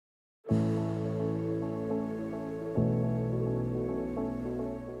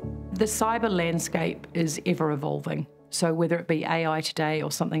The cyber landscape is ever evolving. So whether it be AI today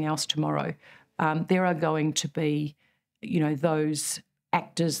or something else tomorrow, there are going to be, those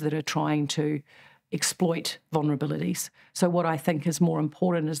actors that are trying to exploit vulnerabilities. So what I think is more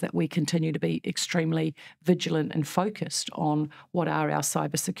important is that we continue to be extremely vigilant and focused on what are our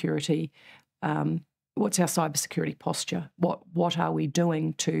cybersecurity, what's our cybersecurity posture? What are we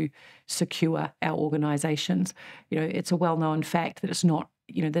doing to secure our organisations? It's a well-known fact that it's not,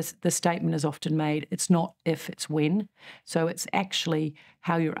 the statement is often made, it's not if, it's when. So it's actually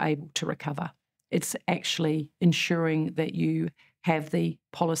how you're able to recover. It's actually ensuring that you have the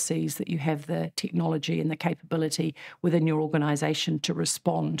policies, that you have the technology and the capability within your organisation to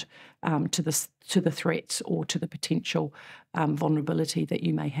respond to the threats or to the potential vulnerability that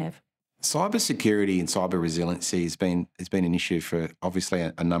you may have. Cybersecurity and cyber resiliency has been an issue for obviously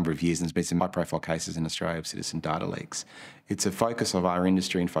a number of years, and there's been some high-profile cases in Australia of citizen data leaks. It's a focus of our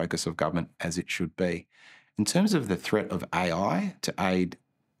industry and focus of government, as it should be. In terms of the threat of AI to aid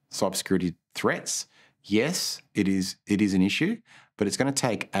cybersecurity threats, yes, it is an issue, but it's going to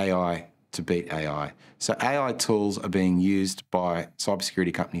take AI to beat AI. So AI tools are being used by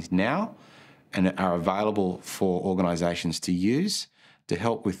cybersecurity companies now and are available for organisations to use to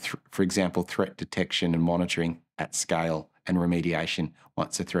help with, for example, threat detection and monitoring at scale and remediation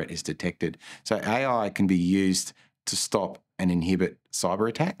once a threat is detected. So AI can be used to stop and inhibit cyber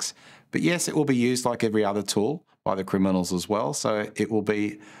attacks. But yes, it will be used like every other tool by the criminals as well. So it will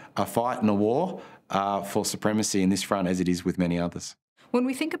be a fight and a war for supremacy in this front, as it is with many others. When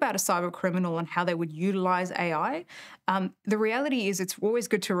we think about a cyber criminal and how they would utilise AI, the reality is it's always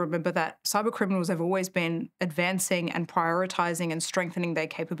good to remember that cyber criminals have always been advancing and prioritising and strengthening their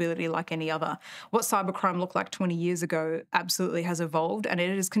capability like any other. What cybercrime looked like 20 years ago absolutely has evolved, and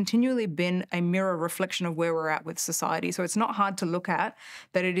it has continually been a mirror reflection of where we're at with society. So it's not hard to look at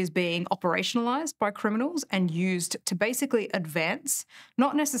that it is being operationalised by criminals and used to basically advance,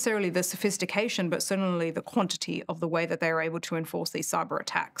 not necessarily the sophistication, but certainly the quantity of the way that they're able to enforce these cyber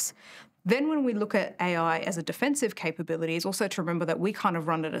attacks. Then when we look at AI as a defensive capability, is also to remember that we kind of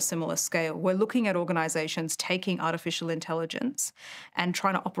run at a similar scale. We're looking at organisations taking artificial intelligence and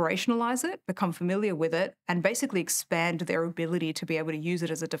trying to operationalise it, become familiar with it, and basically expand their ability to be able to use it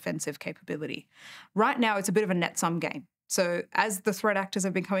as a defensive capability. Right now, it's a bit of a net-sum game. So as the threat actors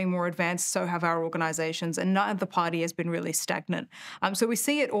are becoming more advanced, so have our organisations, and neither party has been really stagnant. So we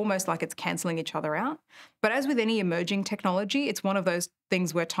see it almost like it's cancelling each other out. But as with any emerging technology, it's one of those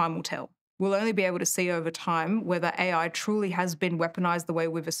things where time will tell. We'll only be able to see over time whether AI truly has been weaponised the way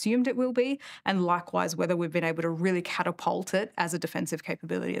we've assumed it will be, and likewise whether we've been able to really catapult it as a defensive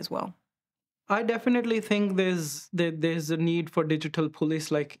capability as well. I definitely think there's a need for digital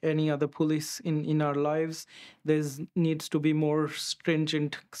police like any other police in our lives. Needs to be more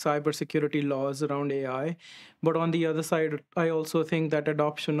stringent cybersecurity laws around AI. But on the other side, I also think that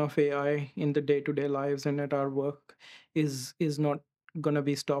adoption of AI in the day-to-day lives and at our work is not going to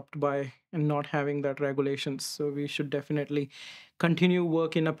be stopped by not having that regulations. So we should definitely continue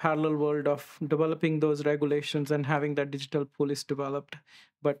work in a parallel world of developing those regulations and having that digital police developed,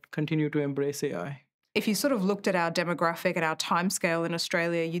 but continue to embrace AI. If you sort of looked at our demographic and our timescale in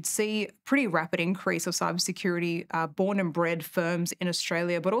Australia, you'd see a pretty rapid increase of cybersecurity born and bred firms in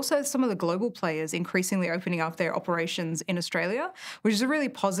Australia, but also some of the global players increasingly opening up their operations in Australia, which is a really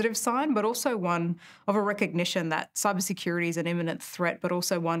positive sign, but also one of a recognition that cybersecurity is an imminent threat, but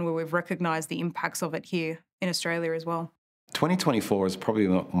also one where we've recognised the impacts of it here in Australia as well. 2024 is probably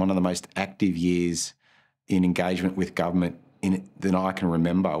one of the most active years in engagement with government than I can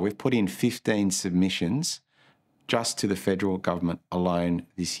remember. We've put in 15 submissions just to the federal government alone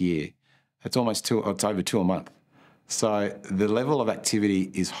this year. It's it's over 2 a month. So the level of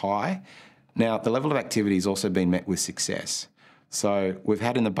activity is high. Now, the level of activity has also been met with success. So we've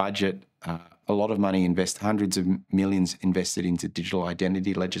had in the budget a lot of money hundreds of millions invested into digital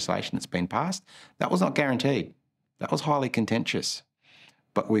identity legislation that's been passed. That was not guaranteed. That was highly contentious.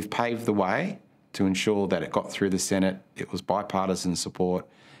 But we've paved the way to ensure that it got through the Senate, it was bipartisan support,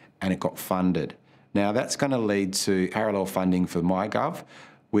 and it got funded. Now, that's going to lead to parallel funding for MyGov,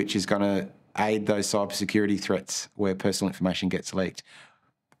 which is going to aid those cybersecurity threats where personal information gets leaked.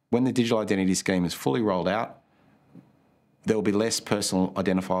 When the digital identity scheme is fully rolled out, there will be less personal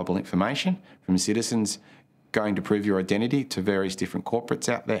identifiable information from citizens going to prove your identity to various different corporates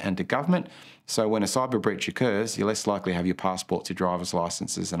out there and to government. So when a cyber breach occurs, you're less likely to have your passport, your driver's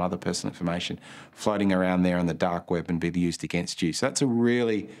licenses and other personal information floating around there on the dark web and be used against you. So that's a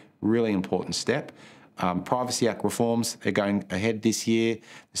really, really important step. Privacy Act reforms are going ahead this year.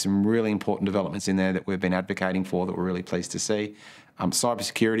 There's some really important developments in there that we've been advocating for that we're really pleased to see.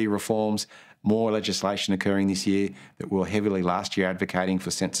 Cybersecurity reforms, more legislation occurring this year that we were heavily last year advocating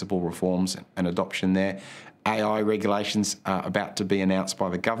for sensible reforms and adoption there. AI regulations are about to be announced by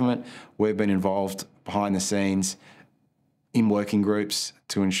the government. We've been involved behind the scenes in working groups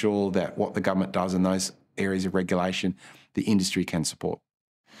to ensure that what the government does in those areas of regulation, the industry can support.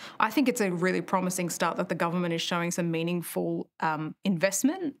 I think it's a really promising start that the government is showing some meaningful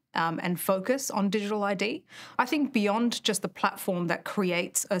investment and focus on digital ID. I think beyond just the platform that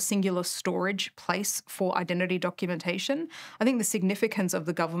creates a singular storage place for identity documentation, I think the significance of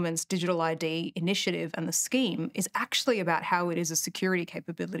the government's digital ID initiative and the scheme is actually about how it is a security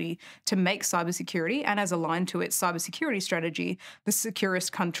capability to make cybersecurity, and as aligned to its cybersecurity strategy, the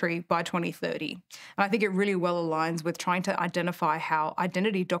securest country by 2030. And I think it really well aligns with trying to identify how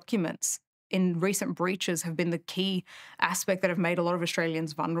identity documents in recent breaches have been the key aspect that have made a lot of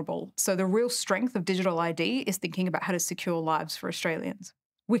Australians vulnerable. So the real strength of digital ID is thinking about how to secure lives for Australians.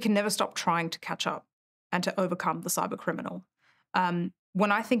 We can never stop trying to catch up and to overcome the cyber criminal.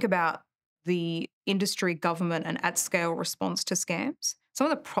 When I think about the industry, government and at-scale response to scams, some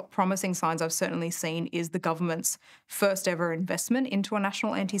of the promising signs I've certainly seen is the government's first ever investment into a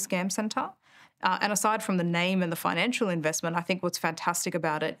national anti-scam centre. And aside from the name and the financial investment, I think what's fantastic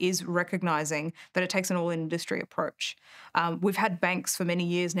about it is recognising that it takes an all-industry approach. We've had banks for many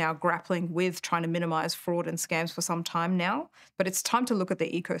years now grappling with trying to minimise fraud and scams for some time now, but it's time to look at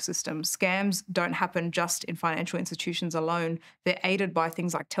the ecosystem. Scams don't happen just in financial institutions alone. They're aided by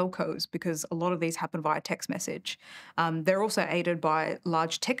things like telcos, because a lot of these happen via text message. They're also aided by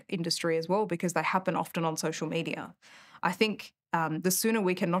large tech industry as well, because they happen often on social media. I think the sooner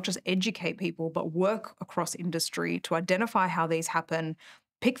we can not just educate people, but work across industry to identify how these happen,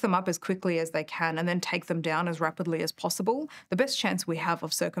 pick them up as quickly as they can, and then take them down as rapidly as possible, the best chance we have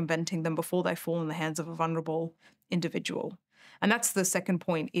of circumventing them before they fall in the hands of a vulnerable individual. And that's the second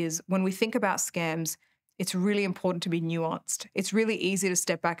point, is when we think about scams, it's really important to be nuanced. It's really easy to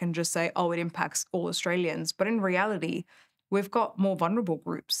step back and just say, oh, it impacts all Australians. But in reality, we've got more vulnerable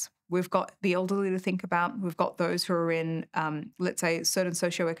groups. We've got the elderly to think about. We've got those who are in, let's say, certain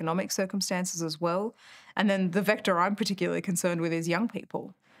socioeconomic circumstances as well. And then the vector I'm particularly concerned with is young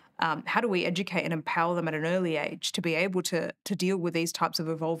people. How do we educate and empower them at an early age to be able to deal with these types of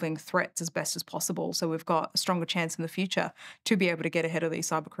evolving threats as best as possible, so we've got a stronger chance in the future to be able to get ahead of these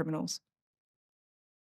cyber criminals?